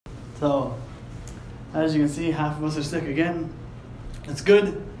So, as you can see, half of us are sick again. It's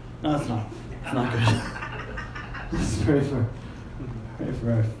good. No, it's not. It's not good. Just pray for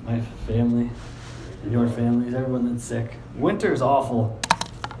my family and your families, everyone that's sick. Winter is awful.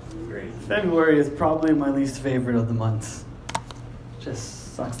 February is probably my least favorite of the months.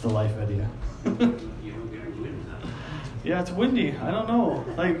 Just sucks the life out of you. Yeah, it's windy. I don't know.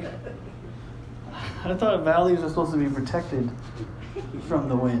 I thought valleys are supposed to be protected from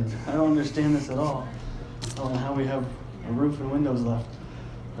the wind. I don't understand this at all. I don't know how we have a roof and windows left.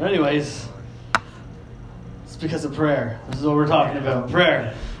 But anyways, it's because of prayer. This is what we're talking about,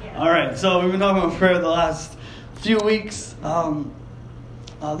 prayer. All right, so we've been talking about prayer the last few weeks.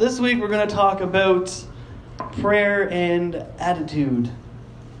 This week we're going to talk about prayer and attitude,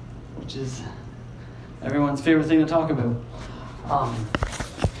 which is everyone's favorite thing to talk about.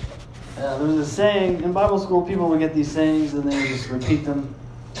 There's a saying in Bible school. People would get these sayings and they would just repeat them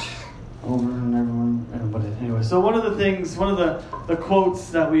over and everyone. But anyway, so one of the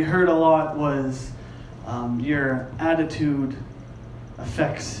quotes that we heard a lot was, "Your attitude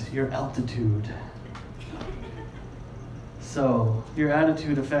affects your altitude." So your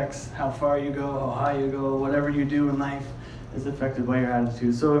attitude affects how far you go, how high you go, whatever you do in life is affected by your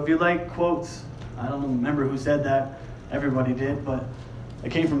attitude. So if you like quotes, I don't remember who said that. Everybody did, but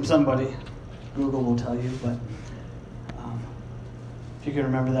it came from somebody. Google will tell you, but if you can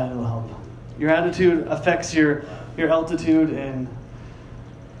remember that, it'll help. Your attitude affects your altitude, and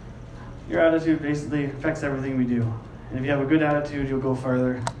your attitude basically affects everything we do. And if you have a good attitude, you'll go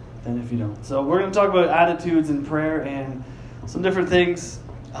further than if you don't. So we're going to talk about attitudes in prayer and some different things.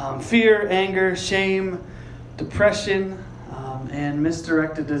 Fear, anger, shame, depression, and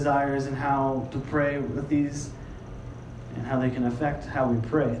misdirected desires, and how to pray with these and how they can affect how we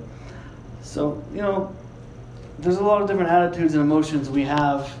pray. So, there's a lot of different attitudes and emotions we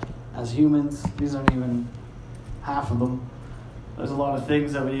have as humans. These aren't even half of them. There's a lot of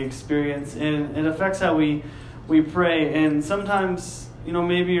things that we experience, and it affects how we pray. And sometimes,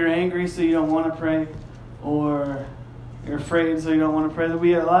 maybe you're angry so you don't want to pray, or you're afraid so you don't want to pray.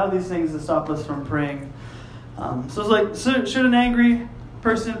 We allow these things to stop us from praying. So it's like, should an angry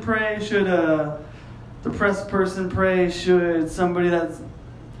person pray? Should a depressed person pray? Should somebody that's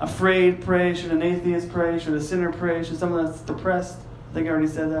afraid pray? Should an atheist pray? Should a sinner pray? Should someone that's depressed? I think I already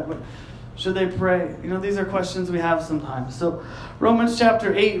said that, but should they pray? These are questions we have sometimes. So Romans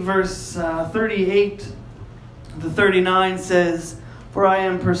chapter 8, verse 38 to 39 says, "For I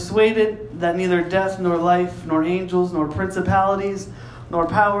am persuaded that neither death nor life, nor angels, nor principalities, nor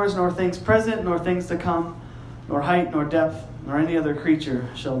powers, nor things present, nor things to come, nor height, nor depth, nor any other creature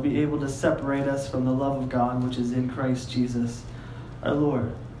shall be able to separate us from the love of God which is in Christ Jesus our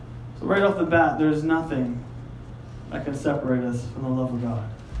Lord." So right off the bat, there's nothing that can separate us from the love of God.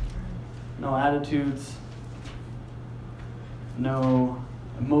 No attitudes, no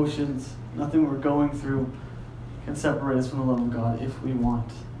emotions, nothing we're going through can separate us from the love of God if we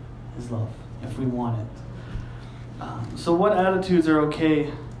want His love, if we want it. So what attitudes are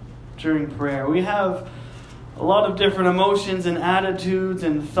okay during prayer? We have a lot of different emotions and attitudes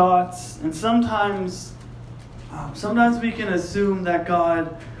and thoughts, and sometimes we can assume that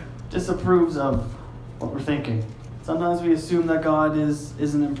God disapproves of what we're thinking. Sometimes we assume that God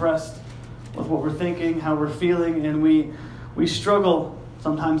isn't impressed with what we're thinking, how we're feeling, and we struggle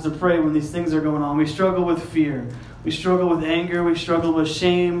sometimes to pray when these things are going on. We struggle with fear. We struggle with anger. We struggle with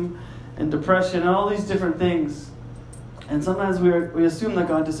shame and depression and all these different things. And sometimes we assume that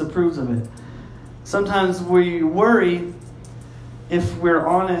God disapproves of it. Sometimes we worry if we're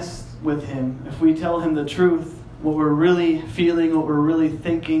honest with Him, if we tell Him the truth, what we're really feeling, what we're really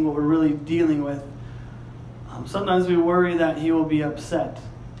thinking, what we're really dealing with. Sometimes we worry that He will be upset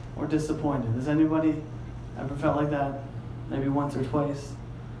or disappointed. Has anybody ever felt like that? Maybe once or twice?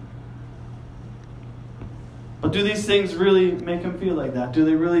 But do these things really make Him feel like that? Do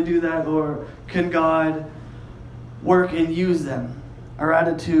they really do that? Or can God work and use them? Are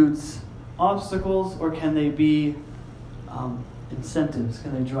attitudes obstacles, or can they be incentives?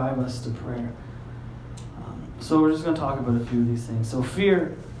 Can they drive us to prayer? So we're just going to talk about a few of these things. So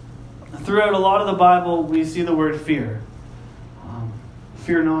fear. Throughout a lot of the Bible, we see the word fear.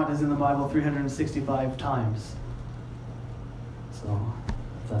 Fear not is in the Bible 365 times. So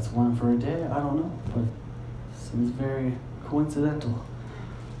if that's one for a day, I don't know. But it seems very coincidental.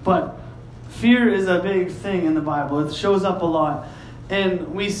 But fear is a big thing in the Bible. It shows up a lot.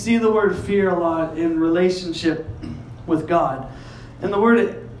 And we see the word fear a lot in relationship with God. And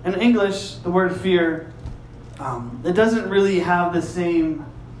in English, the word fear, it doesn't really have the same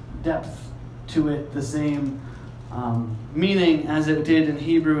depth to it, the same meaning as it did in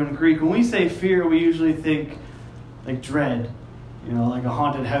Hebrew and Greek. When we say fear, we usually think like dread, like a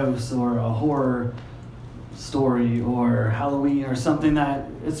haunted house or a horror story or Halloween or something that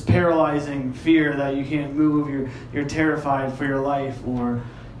it's paralyzing fear that you can't move. You're terrified for your life, or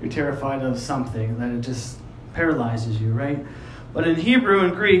you're terrified of something that it just paralyzes you, right? But in Hebrew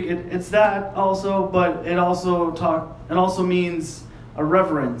and Greek, it's that also, but it also means a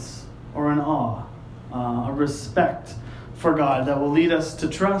reverence or an awe, a respect for God that will lead us to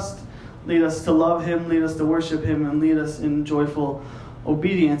trust, lead us to love Him, lead us to worship Him, and lead us in joyful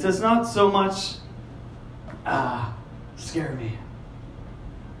obedience. It's not so much, scare me,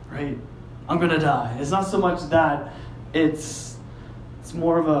 right? I'm going to die. It's not so much that. It's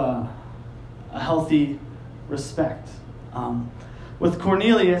more of a healthy respect. With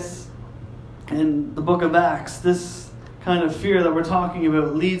Cornelius in the book of Acts, this kind of fear that we're talking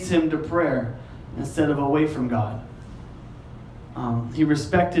about leads him to prayer instead of away from God. He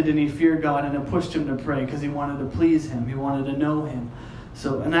respected and he feared God, and it pushed him to pray because he wanted to please Him. He wanted to know Him.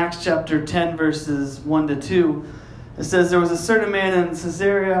 So in Acts chapter 10, verses 1 to 2, it says, "There was a certain man in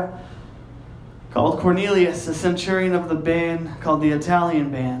Caesarea called Cornelius, a centurion of the band called the Italian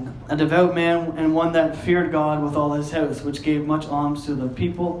band, a devout man and one that feared God with all his house, which gave much alms to the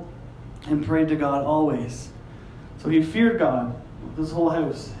people and prayed to God always." So he feared God with his whole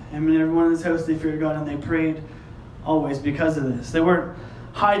house. Him and everyone in his house, they feared God and they prayed always because of this. They weren't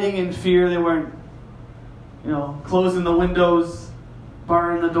hiding in fear. They weren't, closing the windows,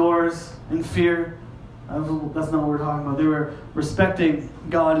 barring the doors in fear. That's not what we're talking about. They were respecting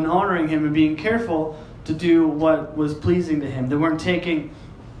God and honoring Him and being careful to do what was pleasing to Him. They weren't taking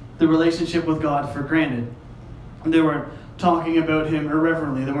the relationship with God for granted. They weren't talking about Him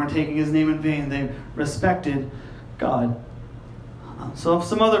irreverently. They weren't taking His name in vain. They respected God. So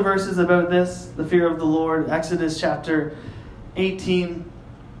some other verses about this, the fear of the Lord. Exodus chapter 18,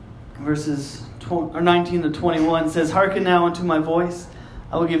 verses 19 to 21 says, "Hearken now unto my voice.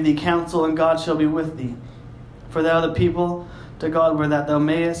 I will give thee counsel, and God shall be with thee. For thou the people to God, where that thou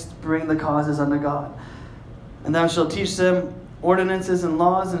mayest bring the causes unto God. And thou shalt teach them ordinances and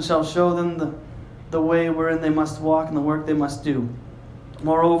laws, and shalt show them the way wherein they must walk, and the work they must do.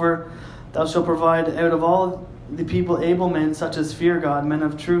 Moreover, thou shalt provide out of all the people able men, such as fear God, men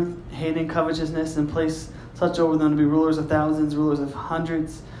of truth, hating covetousness, and place such over them to be rulers of thousands, rulers of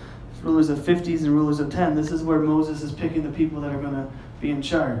hundreds, rulers of 50s, and rulers of 10. This is where Moses is picking the people that are going to be in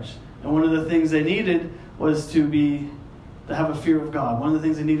charge. And one of the things they needed was to have a fear of God. One of the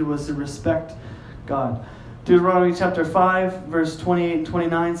things they needed was to respect God. Deuteronomy chapter 5, verse 28 and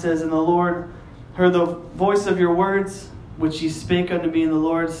 29 says, "And the Lord heard the voice of your words, which ye spake unto me, and the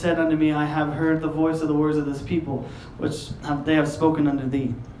Lord said unto me, I have heard the voice of the words of this people, which they have spoken unto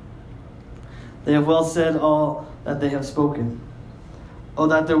thee. They have well said all that they have spoken. Oh,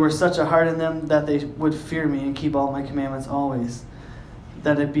 that there were such a heart in them, that they would fear me and keep all my commandments always,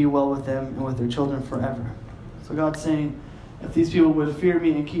 that it be well with them and with their children forever." So God's saying, if these people would fear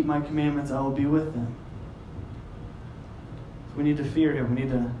me and keep my commandments, I will be with them. So we need to fear Him. We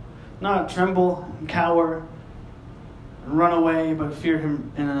need to not tremble and cower and run away, but fear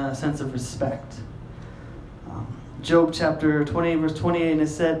Him in a sense of respect. Job chapter 28, verse 28, and it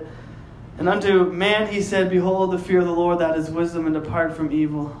said, "And unto man he said, Behold, the fear of the Lord, that is wisdom, and depart from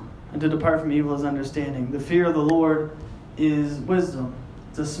evil. And to depart from evil is understanding." The fear of the Lord is wisdom.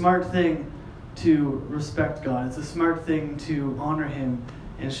 It's a smart thing to respect God. It's a smart thing to honor Him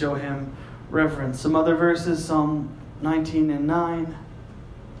and show Him reverence. Some other verses, Psalm 19 and 9,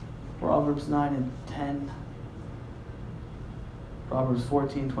 Proverbs 9 and 10, Proverbs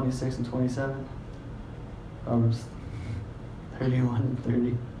 14, 26 and 27, Proverbs 31 and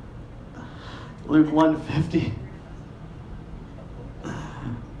 30, Luke 1:50,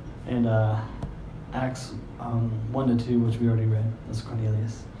 and Acts 1 to 2, which we already read. That's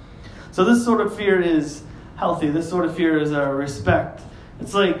Cornelius. So this sort of fear is healthy. This sort of fear is a respect.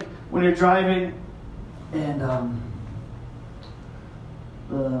 It's like when you're driving and a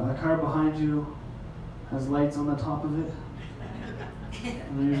car behind you has lights on the top of it.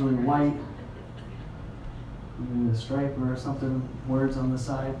 And they're usually white. Maybe a stripe or something, words on the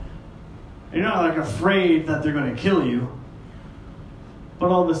side. And you're not like afraid that they're going to kill you.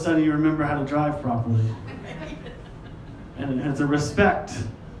 But all of a sudden you remember how to drive properly. And it's a respect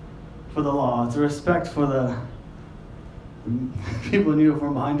for the law. It's a respect for the people in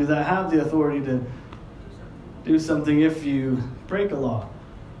uniform behind you that have the authority to do something if you break a law.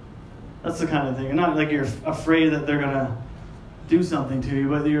 That's the kind of thing. You're not like you're afraid that they're going to do something to you,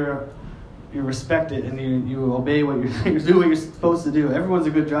 but you respect it and you obey what you do what you're supposed to do. Everyone's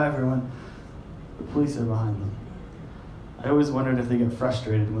a good driver when the police are behind them. I always wondered if they get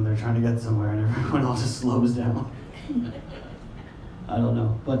frustrated when they're trying to get somewhere and everyone all just slows down. I don't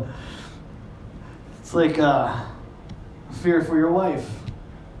know, but it's like fear for your wife.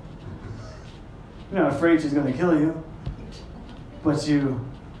 You're not afraid she's going to kill you, but you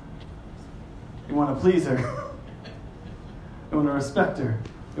want to please her. You want to respect her.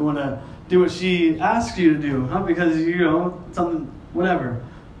 You want to do what she asks you to do, not because, something, whatever,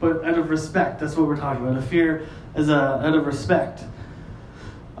 but out of respect. That's what we're talking about. A fear is out of respect.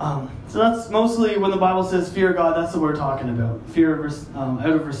 So that's mostly when the Bible says fear God, that's what we're talking about. Fear out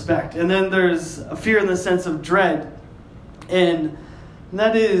of respect. And then there's a fear in the sense of dread. And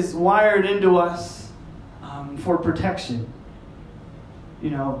that is wired into us for protection.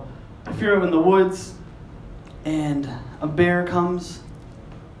 If you're out in the woods and a bear comes,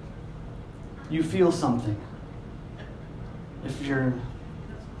 you feel something. If you're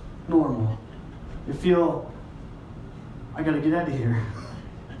normal, you feel, I gotta get out of here.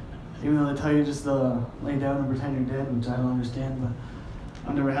 Even though they tell you just lay down and pretend you're dead, which I don't understand, but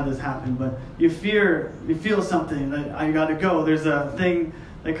I've never had this happen. But you feel something that I gotta go. There's a thing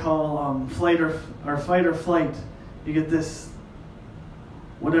they call fight or flight. You get this,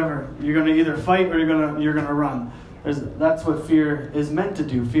 whatever. You're gonna either fight or you're gonna run. That's what fear is meant to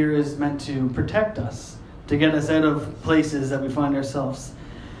do. Fear is meant to protect us, to get us out of places that we find ourselves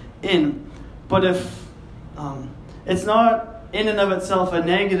in. But if it's not in and of itself a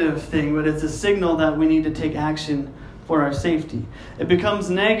negative thing, but it's a signal that we need to take action for our safety. It becomes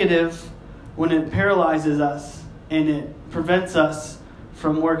negative when it paralyzes us and it prevents us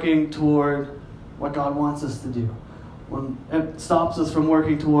from working toward what God wants us to do. When it stops us from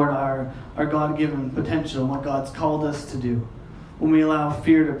working toward our God-given potential, what God's called us to do. When we allow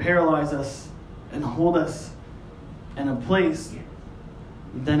fear to paralyze us and hold us in a place,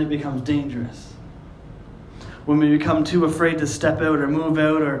 then it becomes dangerous. When we become too afraid to step out or move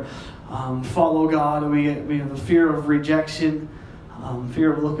out or follow God, we have a fear of rejection,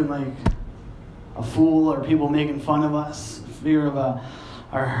 fear of looking like a fool or people making fun of us, fear of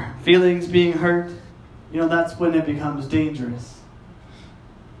our feelings being hurt. That's when it becomes dangerous.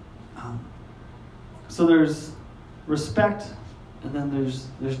 So there's respect, and then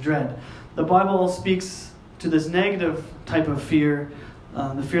there's dread. The Bible speaks to this negative type of fear,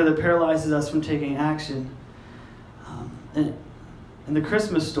 the fear that paralyzes us from taking action. In the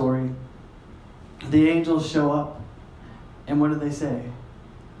Christmas story, the angels show up, and what do they say?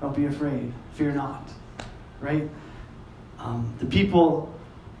 Don't be afraid, fear not, right? The people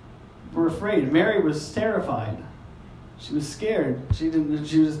were afraid. Mary was terrified. She was scared. She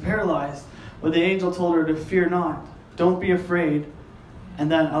was paralyzed. But the angel told her to fear not, don't be afraid,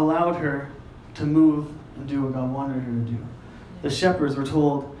 and that allowed her to move and do what God wanted her to do. The shepherds were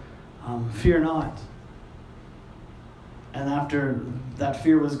told, fear not. And after that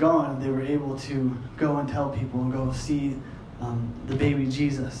fear was gone, they were able to go and tell people and go see the baby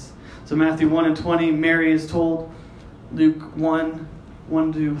Jesus. So Matthew 1:20, Mary is told. Luke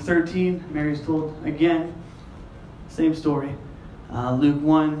 1:1-13, Mary is told again. Same story. Luke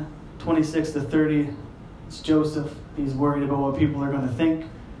 1:26-30, it's Joseph. He's worried about what people are going to think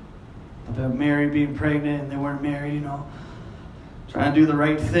about Mary being pregnant and they weren't married, trying to do the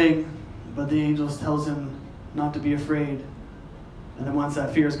right thing. But the angel tells him not to be afraid. And then once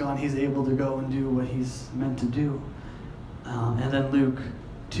that fear is gone, he's able to go and do what he's meant to do. And then Luke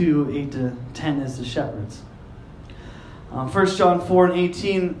 2:8-10 is the shepherds. 1 John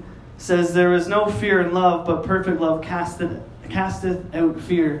 4:18 says, there is no fear in love, but perfect love casteth out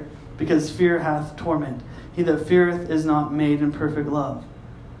fear, because fear hath torment. He that feareth is not made in perfect love.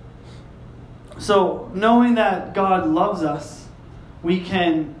 So, knowing that God loves us, we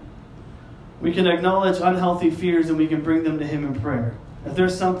can acknowledge unhealthy fears and we can bring them to Him in prayer. If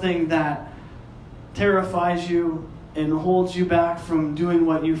there's something that terrifies you and holds you back from doing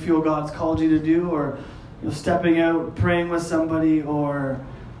what you feel God's called you to do, or stepping out, praying with somebody, or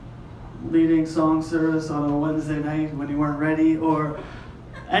leading song service on a Wednesday night when you weren't ready, or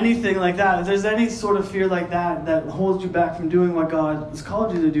anything like that. If there's any sort of fear like that holds you back from doing what God has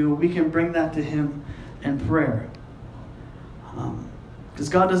called you to do, we can bring that to Him in prayer. Because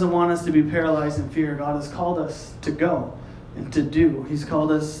God doesn't want us to be paralyzed in fear. God has called us to go and to do. He's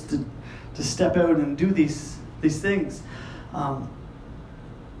called us to step out and do these things.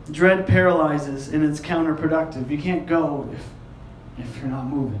 Dread paralyzes and it's counterproductive. You can't go if you're not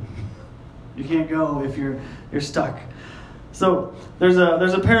moving. You can't go if you're stuck. So there's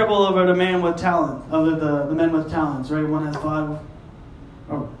a parable about a man with talent, of the men with talents, right? One has 5,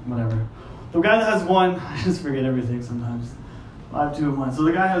 or whatever. The guy that has 1, I just forget everything sometimes. 5, 2, and 1. So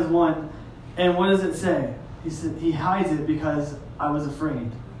the guy has 1, and what does it say? He said he hides it because I was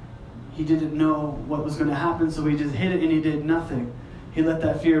afraid. He didn't know what was going to happen, so he just hid it and he did nothing. He let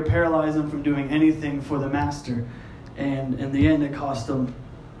that fear paralyze him from doing anything for the master. And in the end, it cost him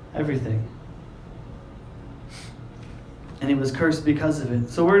everything. And he was cursed because of it.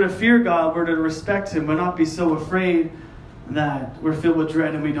 So we're to fear God, we're to respect him, but not be so afraid that we're filled with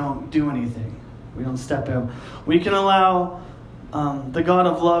dread and we don't do anything. We don't step out. We can allow the God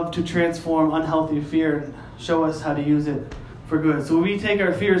of love to transform unhealthy fear and show us how to use it for good. So when we take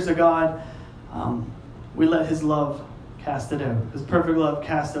our fears to God, we let his love cast it out. His perfect love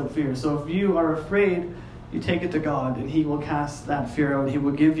casts out fear. So if you are afraid, you take it to God and he will cast that fear out. He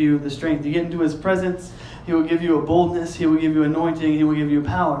will give you the strength. You get into his presence, he will give you a boldness, he will give you anointing, he will give you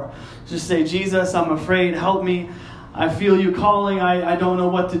power. Just say, Jesus, I'm afraid, help me. I feel you calling. I don't know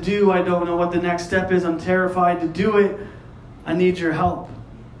what to do. I don't know what the next step is. I'm terrified to do it. I need your help.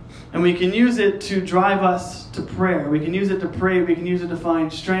 And we can use it to drive us to prayer. We can use it to pray. We can use it to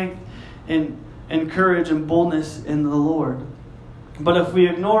find strength and courage and boldness in the Lord. But if we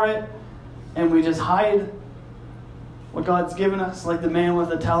ignore it and we just hide what God's given us, like the man with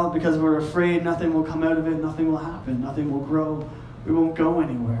the talent, because we're afraid nothing will come out of it, nothing will happen, nothing will grow, we won't go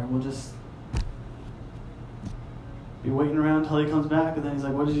anywhere. We'll just be waiting around until he comes back, and then he's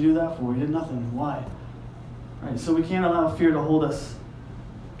like, what did you do that for? We did nothing. Why? Right? So we can't allow fear to hold us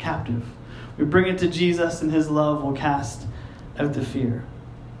captive. We bring it to Jesus, and his love will cast out the fear.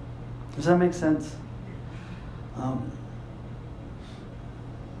 Does that make sense?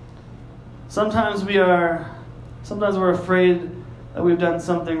 Sometimes we're afraid that we've done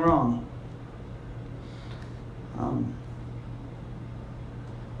something wrong. And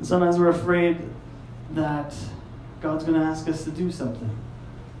sometimes we're afraid that God's going to ask us to do something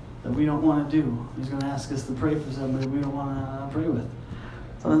that we don't want to do. He's going to ask us to pray for somebody we don't want to pray with.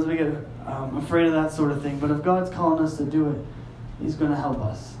 Sometimes we get afraid of that sort of thing. But if God's calling us to do it, he's going to help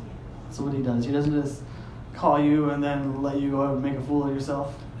us. That's what he does. He doesn't just call you and then let you go out and make a fool of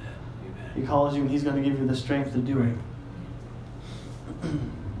yourself. He calls you and he's going to give you the strength to do it.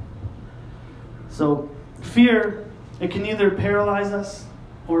 So fear, it can either paralyze us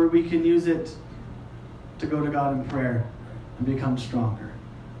or we can use it to go to God in prayer and become stronger.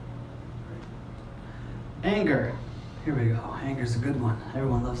 Anger. Here we go. Anger's a good one.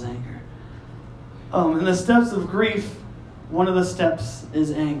 Everyone loves anger. In the steps of grief, one of the steps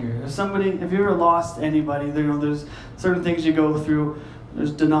is anger. If you ever lost anybody, there's certain things you go through.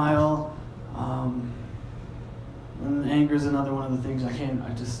 There's denial. And anger is another one of the things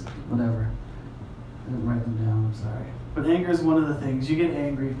whatever. I didn't write them down, I'm sorry. But anger is one of the things. You get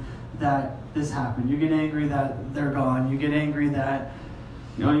angry that this happened. You get angry that they're gone. You get angry that,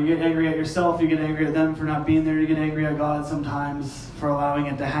 you get angry at yourself. You get angry at them for not being there. You get angry at God sometimes for allowing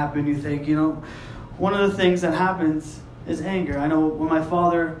it to happen. You think, one of the things that happens is anger. I know when my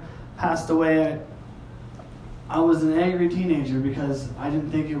father passed away, I was an angry teenager because I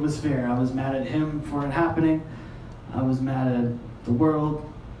didn't think it was fair. I was mad at him for it happening. I was mad at the world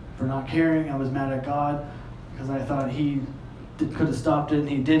for not caring. I was mad at God because I thought he could have stopped it and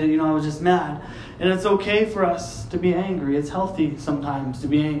he did it. I was just mad. And it's okay for us to be angry. It's healthy sometimes to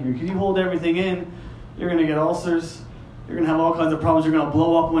be angry. Because you hold everything in, you're going to get ulcers. You're going to have all kinds of problems. You're going to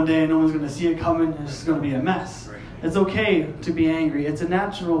blow up one day and no one's going to see it coming. It's just going to be a mess. It's okay to be angry. It's a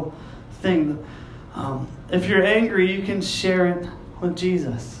natural thing. If you're angry, you can share it with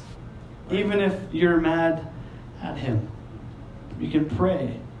Jesus. Even if you're mad at him. You can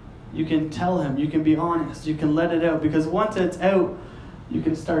pray. You can tell him. You can be honest. You can let it out. Because once it's out, you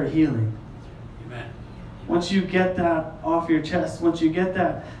can start healing. Amen. Once you get that off your chest, once you get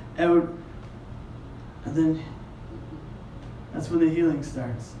that out, and then that's when the healing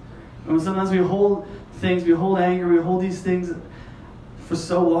starts. And sometimes we hold things, we hold anger, we hold these things for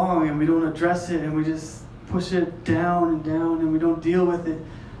so long and we don't address it and we just push it down and we don't deal with it.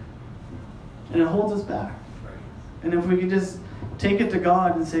 And it holds us back. And if we can just take it to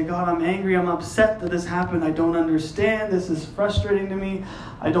God and say, God, I'm angry, I'm upset that this happened, I don't understand, this is frustrating to me,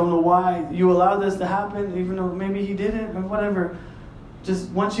 I don't know why you allowed this to happen, even though maybe he didn't, or whatever.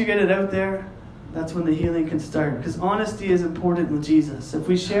 Just once you get it out there, that's when the healing can start. Because honesty is important with Jesus. If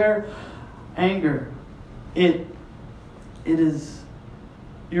we share anger, it is,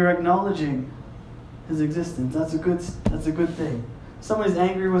 you're acknowledging his existence. That's a good thing. If somebody's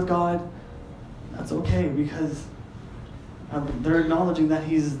angry with God, that's okay, because they're acknowledging that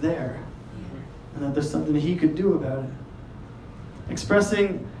he's there and that there's something he could do about it.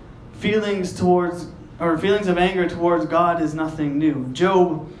 Expressing feelings of anger towards God is nothing new.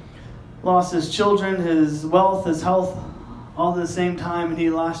 Job lost his children, his wealth, his health, all at the same time, and he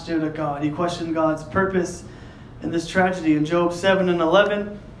lashed out at God. He questioned God's purpose in this tragedy. In Job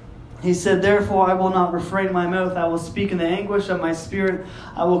 7:11, he said, "Therefore I will not refrain my mouth. I will speak in the anguish of my spirit.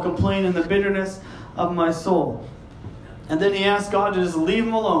 I will complain in the bitterness of my soul." And then he asked God to just leave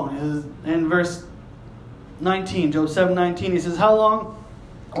him alone. In verse 19, Job 7:19, he says, "How long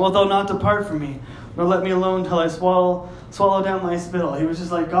wilt thou not depart from me, nor let me alone till I swallow down my spittle?" He was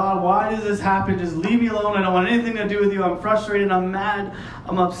just like, "God, why does this happen? Just leave me alone. I don't want anything to do with you. I'm frustrated. I'm mad.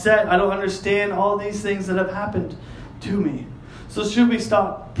 I'm upset. I don't understand all these things that have happened to me." So should we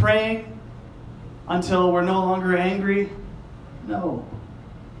stop praying until we're no longer angry? No.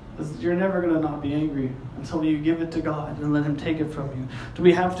 Because you're never going to not be angry until you give it to God and let him take it from you. Do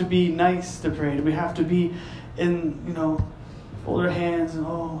we have to be nice to pray? Do we have to be fold our hands and,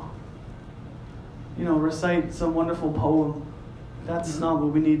 recite some wonderful poem? That's not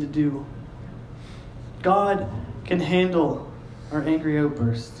what we need to do. God can handle our angry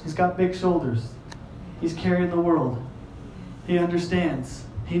outbursts. He's got big shoulders. He's carrying the world. He understands.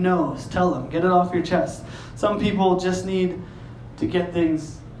 He knows. Tell him. Get it off your chest. Some people just need to get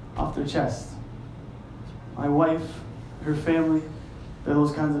things off their chest. My wife, her family, they're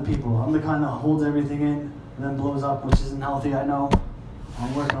those kinds of people. I'm the kind that holds everything in and then blows up, which isn't healthy, I know.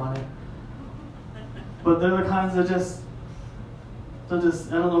 I'm working on it. But they're the kinds that they'll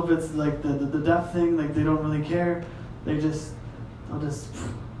just, I don't know if it's like the deaf thing, like they don't really care. They'll just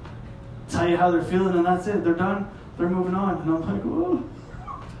tell you how they're feeling and that's it. They're done. They're moving on. And I'm like, whoa.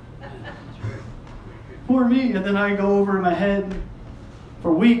 Poor me. And then I go over in my head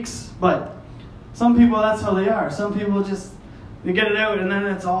for weeks. But some people, that's how they are. Some people just, they get it out and then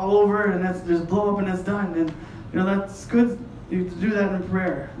it's all over and it's just blow up and it's done. And, that's good. You do that in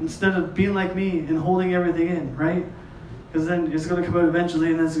prayer instead of being like me and holding everything in, right? Because then it's going to come out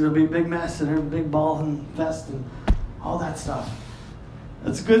eventually and it's going to be a big mess and a big ball and fest and all that stuff.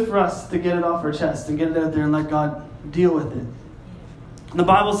 It's good for us to get it off our chest and get it out there and let God deal with it. The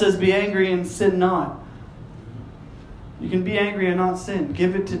Bible says, be angry and sin not. You can be angry and not sin.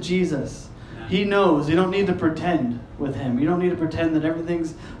 Give it to Jesus. He knows. You don't need to pretend with him. You don't need to pretend that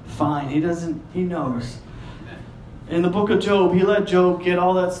everything's fine. He knows. In the book of Job, he let Job get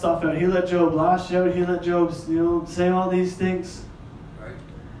all that stuff out. He let Job lash out. He let Job, say all these things. Right.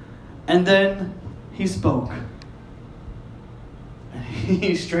 And then he spoke. And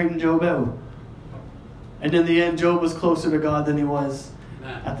he straightened Job out. And in the end, Job was closer to God than he was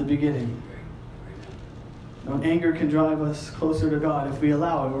at the beginning. Anger can drive us closer to God if we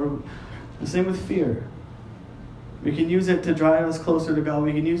allow it. Or the same with fear. We can use it to drive us closer to God.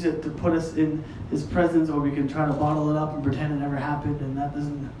 We can use it to put us in his presence, or we can try to bottle it up and pretend it never happened, and that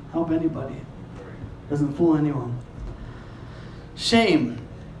doesn't help anybody. It doesn't fool anyone. Shame.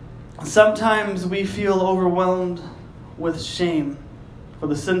 Sometimes we feel overwhelmed with shame for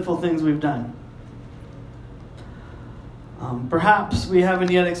the sinful things we've done. Perhaps we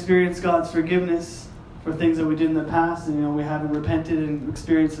haven't yet experienced God's forgiveness for things that we did in the past, and we haven't repented and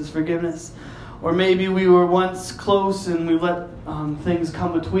experienced his forgiveness. Or maybe we were once close and we let things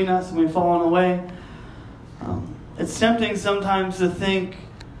come between us and we've fallen away. It's tempting sometimes to think,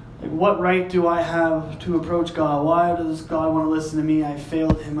 what right do I have to approach God? Why does God want to listen to me? I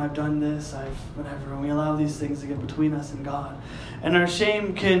failed him. I've done this. Whatever. And we allow these things to get between us and God. And our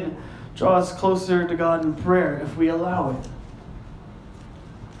shame can draw us closer to God in prayer if we allow it.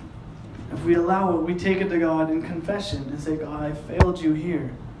 If we allow it, we take it to God in confession and say, God, I failed you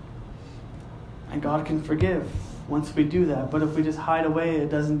here. And God can forgive once we do that. But if we just hide away, it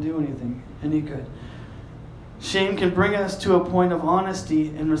doesn't do any good. Shame can bring us to a point of honesty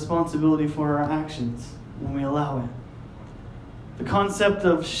and responsibility for our actions when we allow it. The concept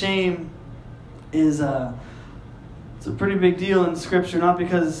of shame is it's a pretty big deal in Scripture, not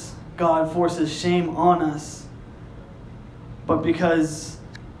because God forces shame on us, but because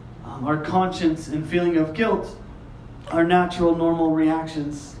our conscience and feeling of guilt are natural, normal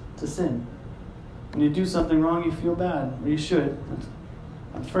reactions to sin. When you do something wrong, you feel bad, or you should.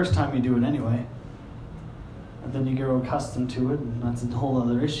 That's the first time you do it anyway. And then you grow accustomed to it, and that's a whole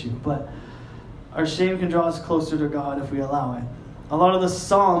other issue. But our shame can draw us closer to God if we allow it. A lot of the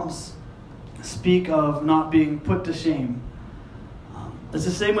Psalms speak of not being put to shame. It's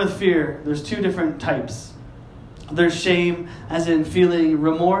the same with fear. There's two different types. There's shame as in feeling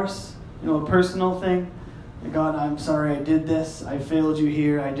remorse, a personal thing. God, I'm sorry I did this. I failed you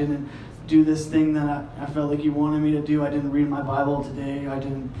here. I didn't do this thing that I felt like you wanted me to do. I didn't read my Bible today. I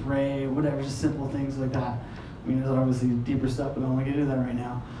didn't pray. Whatever, just simple things like that. I mean, there's obviously deeper stuff, but I don't want to get into that right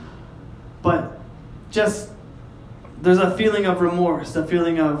now. But just, there's a feeling of remorse, a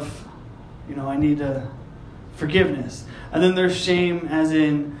feeling of, I need to forgiveness. And then there's shame as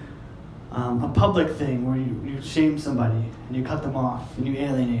in a public thing where you shame somebody and you cut them off and you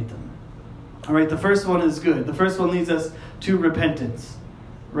alienate them. All right, the first one is good. The first one leads us to repentance.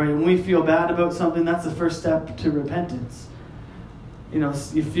 Right, when we feel bad about something, that's the first step to repentance. You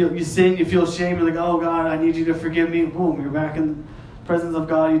sin, you feel shame, you're like, oh God, I need you to forgive me. Boom, you're back in the presence of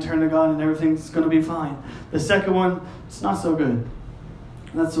God, you turn to God, and everything's going to be fine. The second one, it's not so good.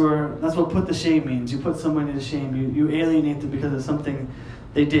 That's what put to shame means. You put somebody to shame. You alienate them because of something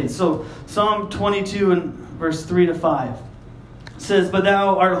they did. So Psalm 22 and verse 3-5 says, "But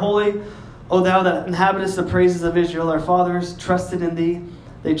thou art holy, O thou that inhabitest the praises of Israel. Our fathers trusted in thee.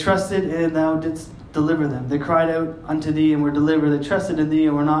 They trusted, and thou didst deliver them. They cried out unto thee, and were delivered. They trusted in thee,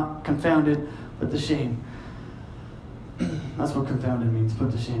 and were not confounded with the shame." That's what confounded means,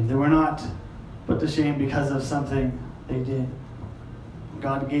 put to shame. They were not put to shame because of something they did.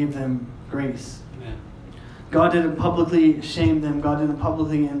 God gave them grace. Amen. God didn't publicly shame them. God didn't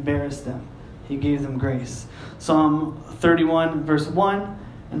publicly embarrass them. He gave them grace. Psalm 31, verse 1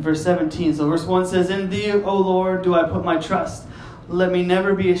 and verse 17. So verse 1 says, "In thee, O Lord, do I put my trust. Let me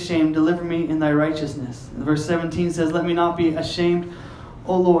never be ashamed. Deliver me in thy righteousness." And verse 17 says, "Let me not be ashamed,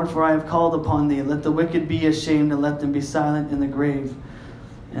 O Lord, for I have called upon thee. Let the wicked be ashamed, and let them be silent in the grave."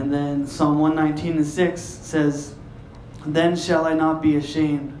 And then Psalm 119:6 says, "Then shall I not be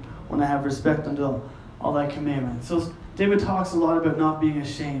ashamed when I have respect unto all thy commandments." So David talks a lot about not being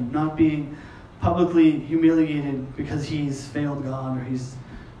ashamed, not being publicly humiliated because he's failed God or he's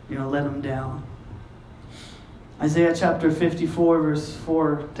let him down. Isaiah chapter 54, verse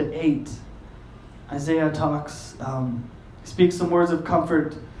 4-8. Isaiah speaks some words of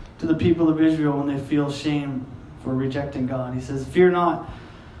comfort to the people of Israel when they feel shame for rejecting God. He says, "Fear not,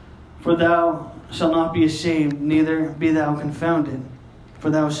 for thou shalt not be ashamed, neither be thou confounded. For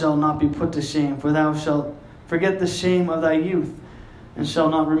thou shalt not be put to shame, for thou shalt forget the shame of thy youth, and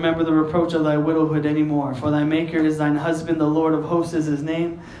shalt not remember the reproach of thy widowhood any more. For thy Maker is thine husband, the Lord of hosts is his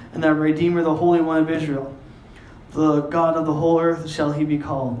name, and thy Redeemer, the Holy One of Israel. The God of the whole earth shall he be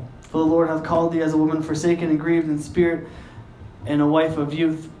called. For the Lord hath called thee as a woman forsaken and grieved in spirit, and a wife of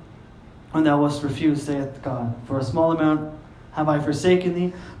youth, when thou wast refused, saith God. For a small amount have I forsaken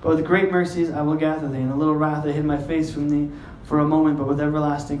thee, but with great mercies I will gather thee. In a little wrath I hid my face from thee for a moment, but with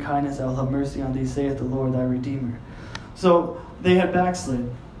everlasting kindness I will have mercy on thee, saith the Lord thy Redeemer." So they had backslid,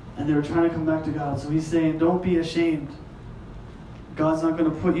 and they were trying to come back to God. So he's saying, don't be ashamed. God's not going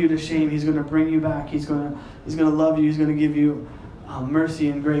to put you to shame. He's going to bring you back. He's going to love you. He's going to give you mercy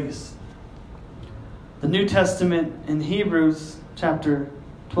and grace. The New Testament in Hebrews chapter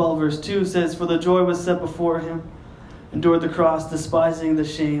 12 verse 2 says, "For the joy was set before him, endured the cross, despising the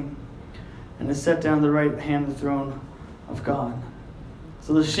shame, and is set down at the right hand of the throne of God."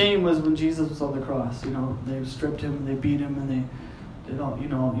 So the shame was when Jesus was on the cross. They stripped him, they beat him, and they did all,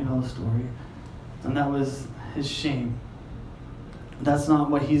 the story. And that was his shame. That's not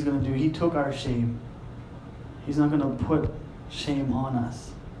what he's going to do. He took our shame. He's not going to put shame on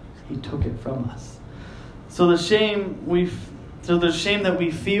us. He took it from us. So the shame that we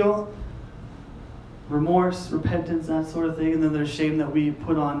feel, remorse, repentance, that sort of thing, and then there's shame that we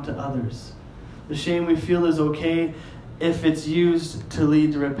put on to others. The shame we feel is okay if it's used to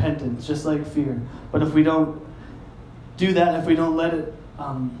lead to repentance, just like fear. But if we don't do that, if we don't let it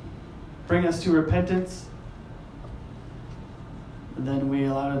bring us to repentance, then we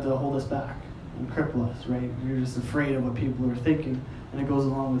allow it to hold us back and cripple us, right? You're just afraid of what people are thinking, and it goes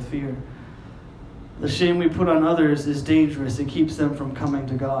along with fear. The shame we put on others is dangerous. It keeps them from coming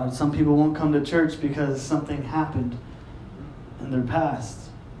to God. Some people won't come to church because something happened in their past,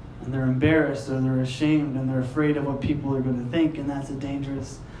 and they're embarrassed or they're ashamed and they're afraid of what people are going to think, and that's a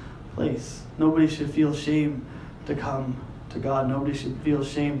dangerous place. Nobody should feel shame to come to God. Nobody should feel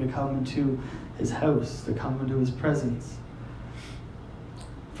shame to come into his house, to come into his presence.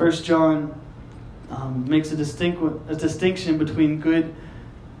 1 John makes a distinction between good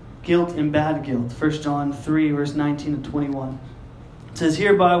guilt and bad guilt. 1 John 3, verse 19-21. It says,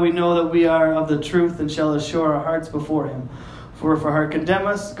 "Hereby we know that we are of the truth, and shall assure our hearts before him. For if our heart condemn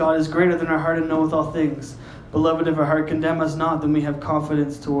us, God is greater than our heart and knoweth all things. Beloved, if our heart condemn us not, then we have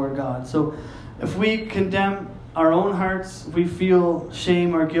confidence toward God." So if we condemn our own hearts, if we feel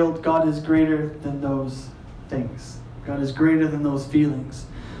shame or guilt, God is greater than those things. God is greater than those feelings.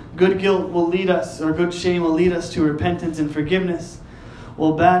 Good guilt will lead us, or good shame will lead us to repentance and forgiveness,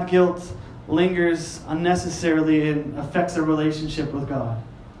 while bad guilt lingers unnecessarily and affects our relationship with God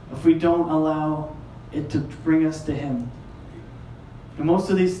if we don't allow it to bring us to him. And most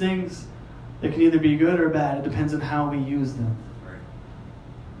of these things, they can either be good or bad. It depends on how we use them.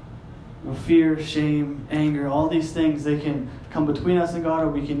 Fear, shame, anger, all these things, they can come between us and God, or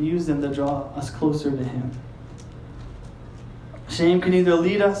we can use them to draw us closer to Him. Shame can either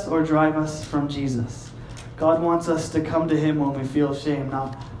lead us or drive us from Jesus. God wants us to come to Him when we feel shame,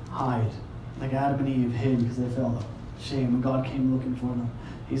 not hide. Like Adam and Eve hid because they felt shame, and God came looking for them.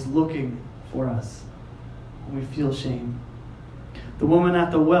 He's looking for us when we feel shame. The woman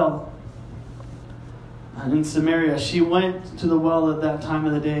at the well in Samaria, she went to the well at that time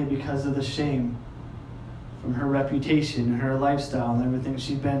of the day because of the shame from her reputation and her lifestyle and everything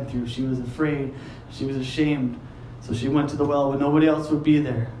she'd been through. She was afraid. She was ashamed. So she went to the well when nobody else would be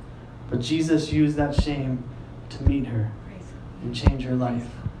there. But Jesus used that shame to meet her and change her life.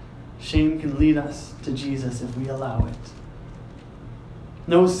 Shame can lead us to Jesus if we allow it.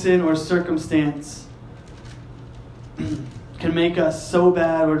 No sin or circumstance can make us so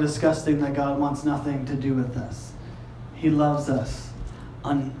bad or disgusting that God wants nothing to do with us. He loves us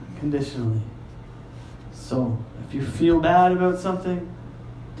unconditionally. So if you feel bad about something,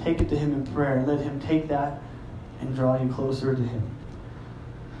 take it to Him in prayer. Let Him take that and draw you closer to Him.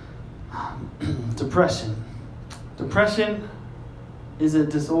 Depression. Depression is a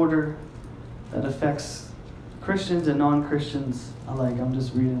disorder that affects Christians and non-Christians alike. I'm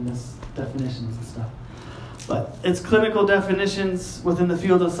just reading this definitions and stuff. But its clinical definitions within the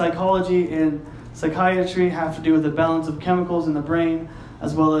field of psychology and psychiatry have to do with the balance of chemicals in the brain,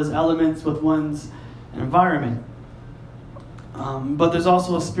 as well as elements with one's environment. But there's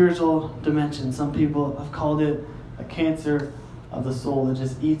also a spiritual dimension. Some people have called it a cancer of the soul that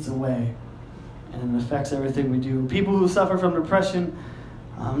just eats away and it affects everything we do. People who suffer from depression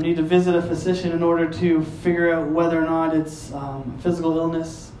need to visit a physician in order to figure out whether or not it's physical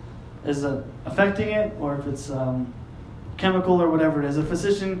illness is affecting it, or if it's chemical or whatever it is. A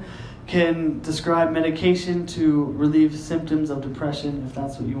physician can describe medication to relieve symptoms of depression if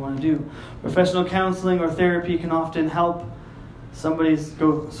that's what you want to do. Professional counseling or therapy can often help somebody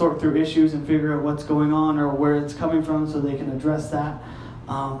go sort through issues and figure out what's going on or where it's coming from so they can address that.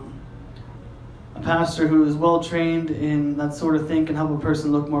 A pastor who is well trained in that sort of thing can help a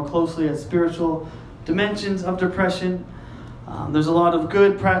person look more closely at spiritual dimensions of depression. There's a lot of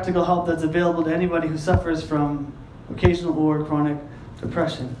good practical help that's available to anybody who suffers from occasional or chronic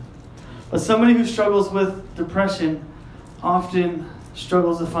depression. But somebody who struggles with depression often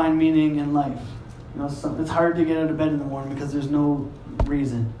struggles to find meaning in life. You know, it's hard to get out of bed in the morning because there's no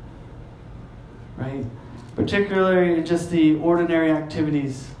reason, right? Particularly just the ordinary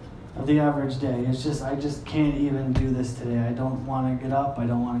activities of the average day. It's just, I just can't even do this today. I don't want to get up. I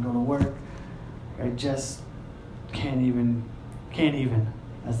don't want to go to work. I just can't even,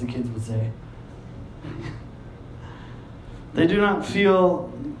 as the kids would say. They do not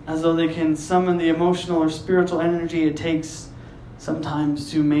feel as though they can summon the emotional or spiritual energy it takes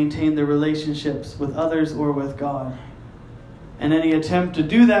sometimes to maintain their relationships with others or with God. And any attempt to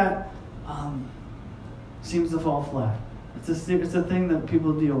do that seems to fall flat. It's a thing that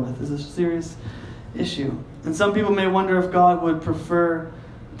people deal with. It's a serious issue. And some people may wonder if God would prefer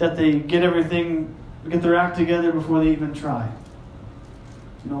that they get their act together before they even try.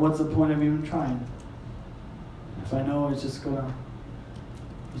 You know, what's the point of even trying? If I know it's just gonna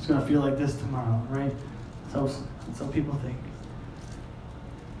feel like this tomorrow, right? That's how people think.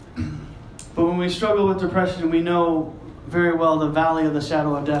 But when we struggle with depression, we know very well the valley of the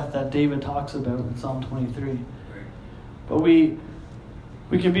shadow of death that David talks about in Psalm 23. But we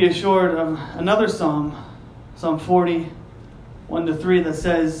can be assured of another psalm, Psalm 40, 1-3, that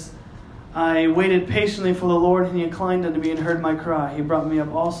says, I waited patiently for the Lord, and He inclined unto me and heard my cry. He brought me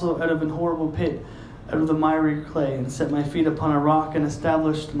up also out of an horrible pit, out of the miry clay, and set my feet upon a rock, and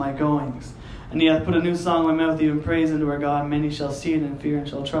established my goings. And He hath put a new song in my mouth, even praise unto our God. Many shall see it and fear, and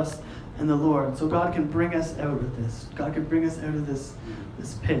shall trust in the Lord. So God can bring us out of this. God can bring us out of this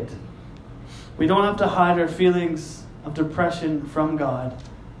pit. We don't have to hide our feelings of depression from God.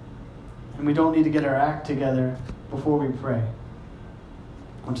 And we don't need to get our act together before we pray.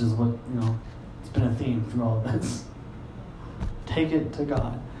 Which is what, it's been a theme through all of this. Take it to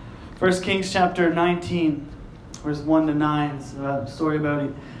God. 1 Kings chapter 19, verse 1-9, is a story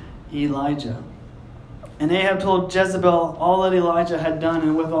about Elijah. And Ahab told Jezebel all that Elijah had done,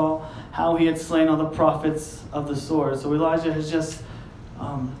 and withal how he had slain all the prophets of the sword. So Elijah has just,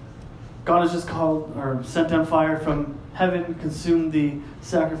 God has just called or sent down fire from heaven, consumed the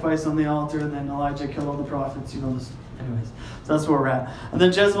sacrifice on the altar, and then Elijah killed all the prophets. You know this. Anyways, so that's where we're at. And then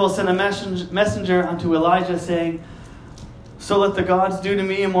Jezebel sent a messenger unto Elijah, saying, So let the gods do to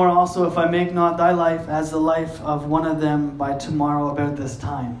me, and more also, if I make not thy life as the life of one of them by tomorrow about this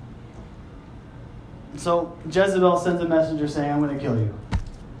time. So Jezebel sends a messenger saying, I'm going to kill you.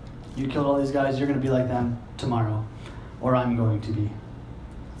 You killed all these guys, you're going to be like them tomorrow. Or I'm going to be.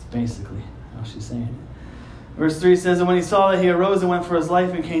 That's basically how she's saying it. Verse 3 says, And when he saw that, he arose and went for his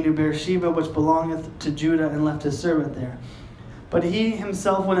life and came to Beersheba, which belongeth to Judah, and left his servant there. But he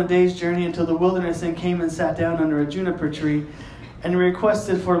himself went a day's journey into the wilderness and came and sat down under a juniper tree and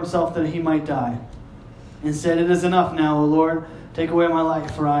requested for himself that he might die. And said, It is enough now, O Lord, take away my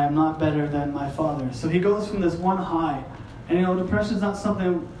life, for I am not better than my father. So he goes from this one high. And depression is not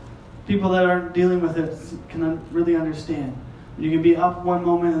something people that aren't dealing with it can really understand. You can be up one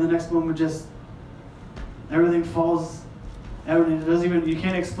moment and the next moment just everything falls out, and you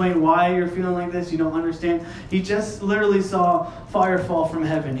can't explain why you're feeling like this. You don't understand. He just literally saw fire fall from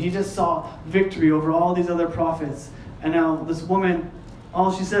heaven. He just saw victory over all these other prophets. And now this woman,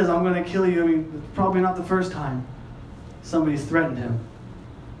 all she says, I'm going to kill you. I mean, probably not the first time somebody's threatened him.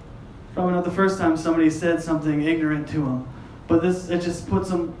 Probably not the first time somebody said something ignorant to him. But it just puts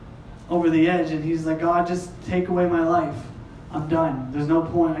him over the edge, and he's like, God, just take away my life. I'm done. There's no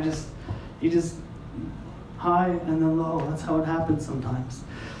point. He just high and then low. That's how it happens sometimes.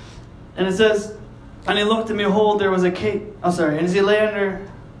 And it says, And he looked, and behold, there was a cake. And as he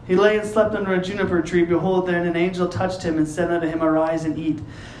lay and slept under a juniper tree, behold, then an angel touched him and said unto him, Arise and eat.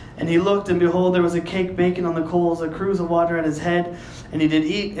 And he looked, and behold, there was a cake baking on the coals, a cruse of water at his head. And he did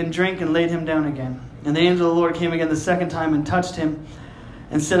eat and drink and laid him down again. And the angel of the Lord came again the second time and touched him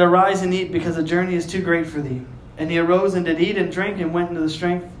and said, Arise and eat, because the journey is too great for thee. And he arose and did eat and drink and went into the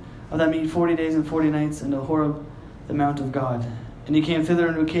strength of that meat 40 days and 40 nights into Horeb, the mount of God. And he came thither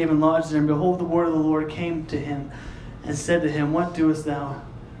into a cave and lodged there. And behold, the word of the Lord came to him and said to him, What doest thou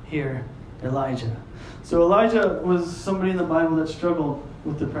here, Elijah? So Elijah was somebody in the Bible that struggled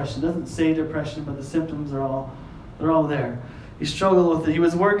with depression. It doesn't say depression, but the symptoms are all there. He struggled with it. He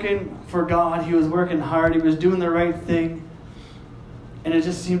was working for God. He was working hard. He was doing the right thing. And it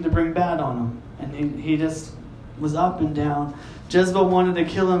just seemed to bring bad on him. And he just was up and down. Jezebel wanted to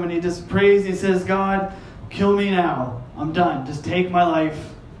kill him, and he just prays. He says, God, kill me now. I'm done. Just take my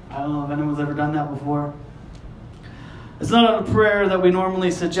life. I don't know if anyone's ever done that before. It's not a prayer that we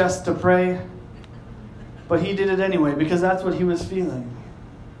normally suggest to pray, but he did it anyway because that's what he was feeling.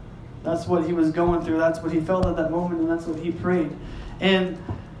 That's what he was going through. That's what he felt at that moment, and that's what he prayed. And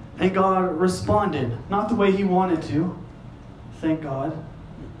God responded. Not the way he wanted to. Thank God.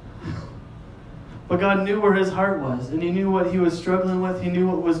 But God knew where his heart was, and he knew what he was struggling with. He knew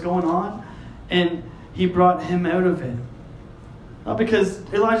what was going on, and he brought him out of it. Not because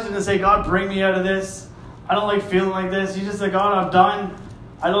Elijah didn't say, God, bring me out of this. I don't like feeling like this. He just said, God, I'm done.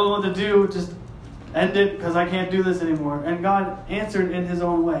 I don't know what to do. Just end it because I can't do this anymore. And God answered in his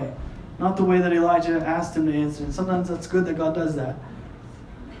own way. Not the way that Elijah asked him to answer. And sometimes that's good that God does that.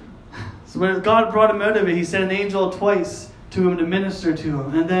 So when God brought him out of it, he sent an angel twice to him to minister to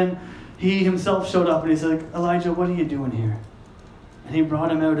him. And then he himself showed up and he said, Elijah, what are you doing here? And he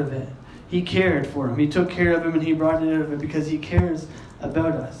brought him out of it. He cared for him. He took care of him and he brought him out of it because he cares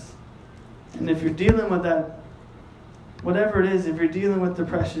about us. And if you're dealing with that, whatever it is, if you're dealing with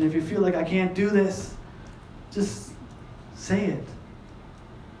depression, if you feel like I can't do this, just say it.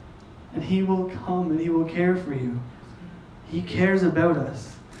 And he will come and he will care for you. He cares about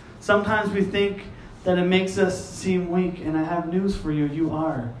us. Sometimes we think that it makes us seem weak, and I have news for you. You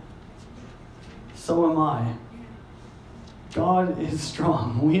are. So am I. God is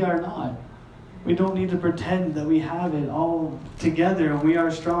strong. We are not. We don't need to pretend that we have it all together and we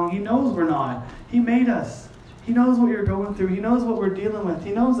are strong. He knows we're not. He made us. He knows what you're going through. He knows what we're dealing with.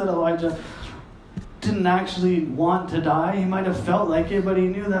 He knows that Elijah didn't actually want to die. He might have felt like it, but he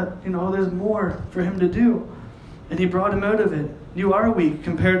knew that, there's more for him to do. And he brought him out of it. You are weak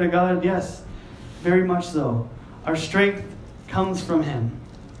compared to God, yes, very much so. Our strength comes from him.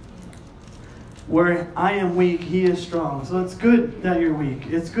 Where I am weak, he is strong. So it's good that you're weak.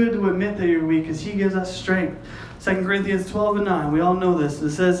 It's good to admit that you're weak because he gives us strength. 2 Corinthians 12:9, we all know this. It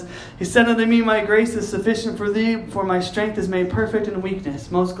says, He said unto me, My grace is sufficient for thee, for my strength is made perfect in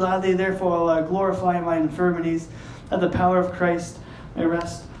weakness. Most gladly, therefore, will I glorify my infirmities, that the power of Christ may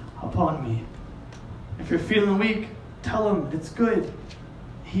rest upon me. If you're feeling weak, tell him it's good.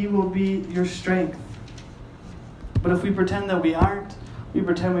 He will be your strength. But if we pretend that we aren't, we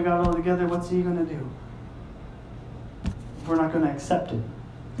pretend we got it all together, what's he going to do? If we're not going to accept it,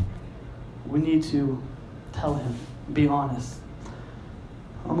 we need to tell him, be honest.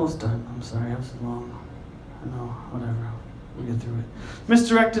 Almost done. I'm sorry, I was long. I know, whatever. We'll get through it.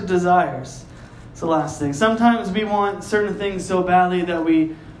 Misdirected desires. It's the last thing. Sometimes we want certain things so badly that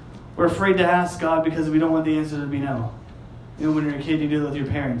we're afraid to ask God because we don't want the answer to be no. When you're a kid, you deal with your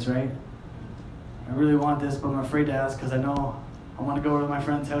parents, right? I really want this, but I'm afraid to ask because I know I want to go to my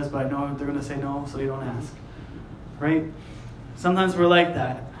friend's house, but I know they're going to say no, so you don't ask. Right? Sometimes we're like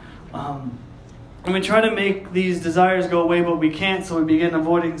that. And we try to make these desires go away, but we can't, so we begin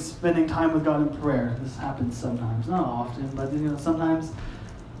avoiding spending time with God in prayer. This happens sometimes. Not often, but sometimes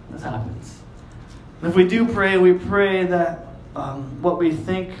this happens. And if we do pray, we pray that what we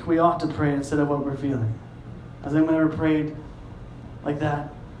think we ought to pray instead of what we're feeling. Has anyone ever prayed like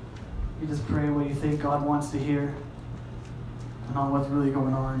that? You just pray what you think God wants to hear and not what's really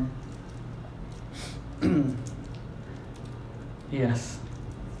going on. Yes.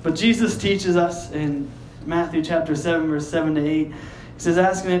 But Jesus teaches us in Matthew chapter 7, verse 7 to 8. He says,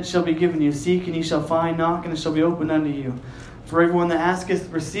 ask and it shall be given you. Seek and ye shall find. Knock and it shall be opened unto you. For everyone that asketh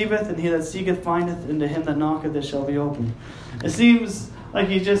receiveth, and he that seeketh findeth, and to him that knocketh it shall be opened. It seems like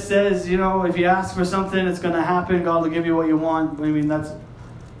he just says, if you ask for something, it's going to happen. God will give you what you want. I mean, that's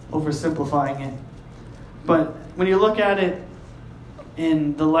oversimplifying it. But when you look at it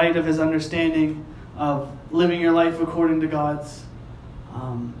in the light of his understanding of living your life according to God's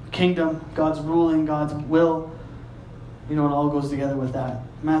kingdom, God's ruling, God's will, it all goes together with that.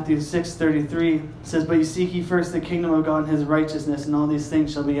 Matthew 6:33 says, but you seek ye first the kingdom of God and his righteousness, and all these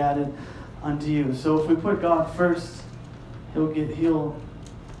things shall be added unto you. So if we put God first, He'll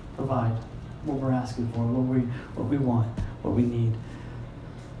provide what we're asking for, what we want, what we need.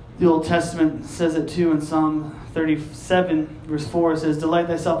 The Old Testament says it too in Psalm 37, verse 4. It says, delight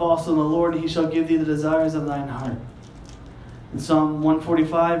thyself also in the Lord, and he shall give thee the desires of thine heart. In Psalm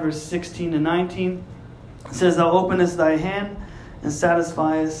 145, verse 16 to 19, it says, thou openest thy hand and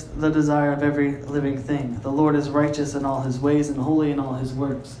satisfiest the desire of every living thing. The Lord is righteous in all his ways and holy in all his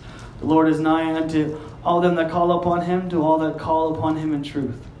works. The Lord is nigh unto all them that call upon him, to all that call upon him in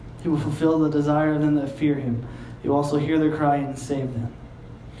truth. He will fulfill the desire of them that fear him. He will also hear their cry and save them.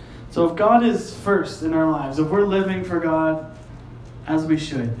 So if God is first in our lives, if we're living for God as we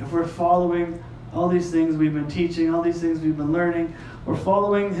should, if we're following all these things we've been teaching, all these things we've been learning, we're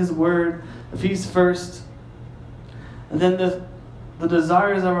following his word, if he's first, and then the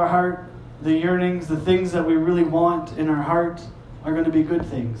desires of our heart, the yearnings, the things that we really want in our heart are going to be good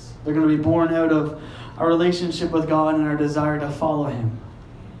things. They're going to be born out of our relationship with God and our desire to follow him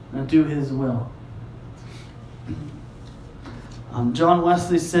and do his will. John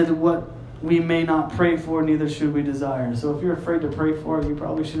Wesley said, what we may not pray for, neither should we desire. So if you're afraid to pray for it, you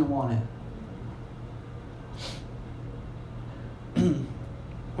probably shouldn't want it.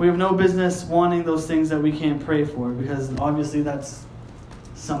 We have no business wanting those things that we can't pray for, because obviously that's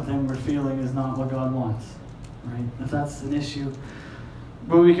something we're feeling is not what God wants, right? If that's an issue.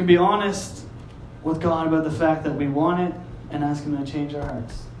 But we can be honest with God about the fact that we want it and ask him to change our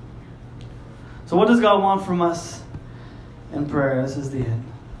hearts. So what does God want from us in prayer? This is the end.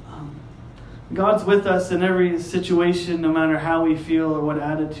 God's with us in every situation, no matter how we feel or what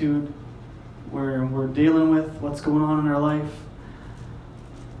attitude we're dealing with, what's going on in our life.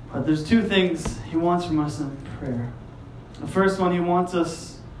 But there's two things he wants from us in prayer. The first one, he wants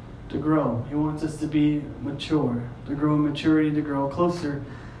us to grow. He wants us to be mature, to grow in maturity, to grow closer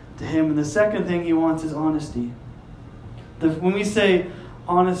to him. And the second thing he wants is honesty. When we say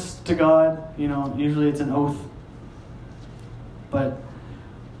honest to God, usually it's an oath. But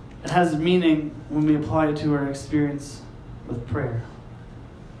it has meaning when we apply it to our experience with prayer.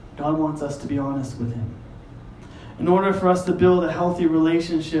 God wants us to be honest with him. In order for us to build a healthy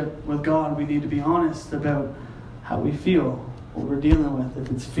relationship with God, we need to be honest about how we feel, what we're dealing with.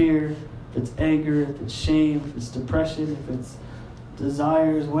 If it's fear, if it's anger, if it's shame, if it's depression, if it's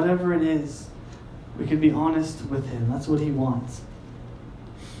desires, whatever it is, we can be honest with him. That's what he wants.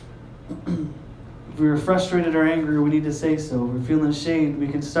 If we were frustrated or angry, we need to say so. If we're feeling ashamed, we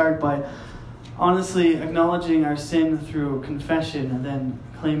can start by honestly acknowledging our sin through confession and then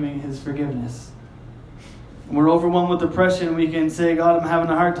claiming his forgiveness. When we're overwhelmed with depression, we can say, God, I'm having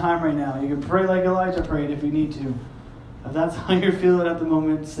a hard time right now. You can pray like Elijah prayed if you need to. If that's how you're feeling at the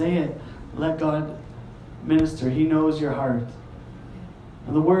moment, say it. Let God minister. He knows your heart.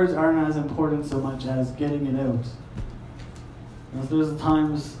 And the words aren't as important so much as getting it out. There's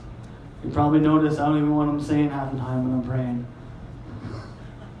times you probably notice I don't even know what I'm saying half the time when I'm praying.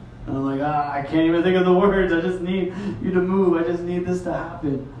 And I'm like, I can't even think of the words. I just need you to move. I just need this to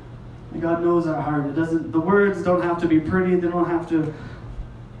happen. And God knows our heart. The words don't have to be pretty. They don't have to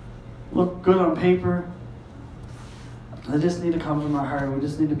look good on paper. They just need to come from our heart. We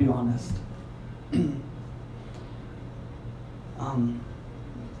just need to be honest.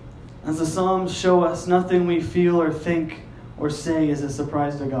 As the Psalms show us, nothing we feel or think or say is a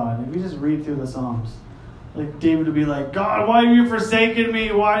surprise to God. If you just read through the Psalms, like David would be like, God, why have you forsaken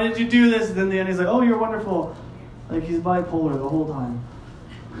me? Why did you do this? And then the end he's like, oh, you're wonderful. Like he's bipolar the whole time.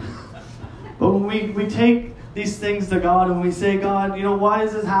 But when we take these things to God and we say, God, why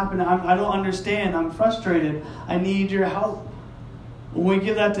is this happening? I don't understand. I'm frustrated. I need your help. When we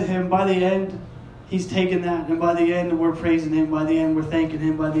give that to him, by the end, he's taken that. And by the end, we're praising him. By the end, we're thanking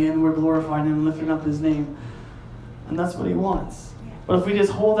him. By the end, we're glorifying him and lifting up his name. And that's what he wants. But if we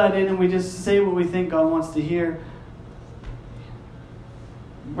just hold that in and we just say what we think God wants to hear,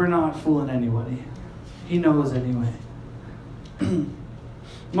 we're not fooling anybody. He knows anyway.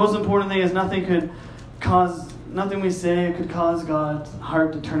 Most important thing is nothing we say could cause God's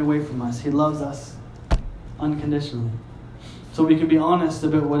heart to turn away from us. He loves us unconditionally. So we can be honest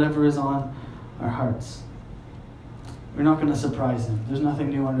about whatever is on our hearts. We're not going to surprise him. There's nothing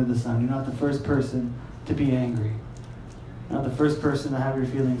new under the sun. You're not the first person to be angry. You're not the first person to have your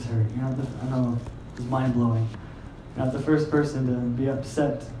feelings hurt. I know it's mind-blowing. You're not the first person to be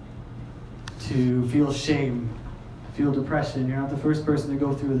upset, to feel shame, feel depression. You're not the first person to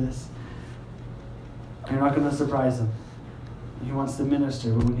go through this. You're not going to surprise him. He wants to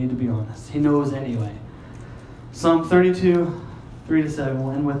minister, but we need to be honest. He knows anyway. Psalm 32, 3-7,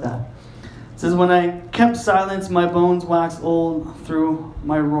 we'll end with that. It says, when I kept silence, my bones waxed old through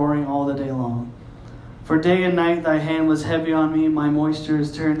my roaring all the day long. For day and night thy hand was heavy on me, my moisture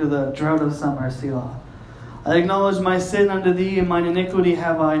is turned to the drought of summer, Selah. I acknowledge my sin unto thee, and mine iniquity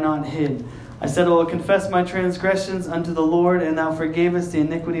have I not hid. I said, I will confess my transgressions unto the Lord, and thou forgavest the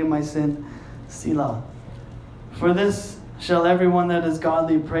iniquity of my sin, Selah. For this shall everyone that is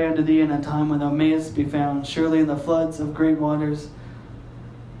godly pray unto thee in a time when thou mayest be found. Surely in the floods of great waters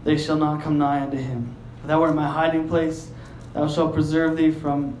they shall not come nigh unto him. Thou art my hiding place. Thou shalt preserve me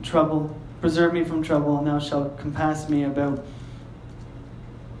from trouble, and thou shalt compass me about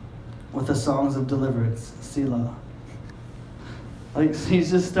with the songs of deliverance. Selah. Like he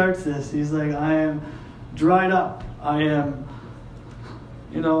just starts this. He's like, I am dried up. I am,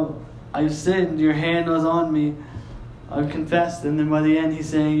 I sinned. Your hand was on me. I've confessed. And then by the end, he's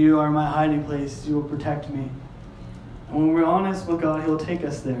saying, you are my hiding place. You will protect me. And when we're honest with God, he'll take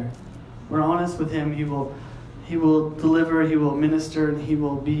us there. We're honest with him. He will deliver. He will minister. And he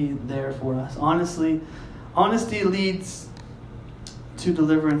will be there for us. Honesty leads to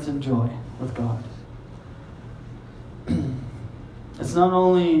deliverance and joy with God. It's not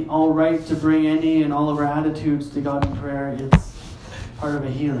only all right to bring any and all of our attitudes to God in prayer, it's part of a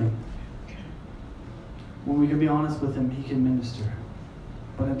healing. When we can be honest with him, he can minister.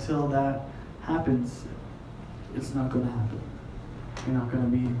 But until that happens, it's not going to happen. You're not going to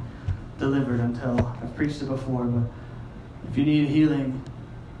be delivered until, I've preached it before, but if you need healing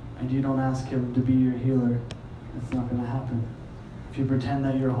and you don't ask him to be your healer, it's not going to happen. If you pretend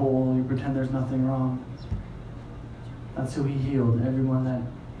that you're whole, you pretend there's nothing wrong. That's who he healed. Everyone that,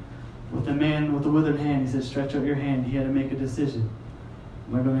 with the man with the withered hand, he said, stretch out your hand. He had to make a decision.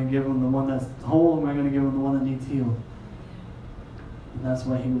 Am I going to give him the one that's whole, or am I going to give him the one that needs healed? And that's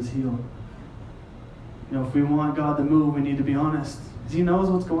why he was healed. If we want God to move, we need to be honest. Because he knows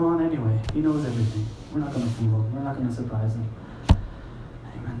what's going on anyway. He knows everything. We're not going to fool him. We're not going to surprise him.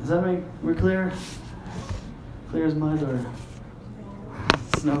 Amen. Does that make, we're clear? Clear as mud or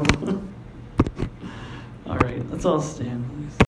snow? All right, let's all stand, please.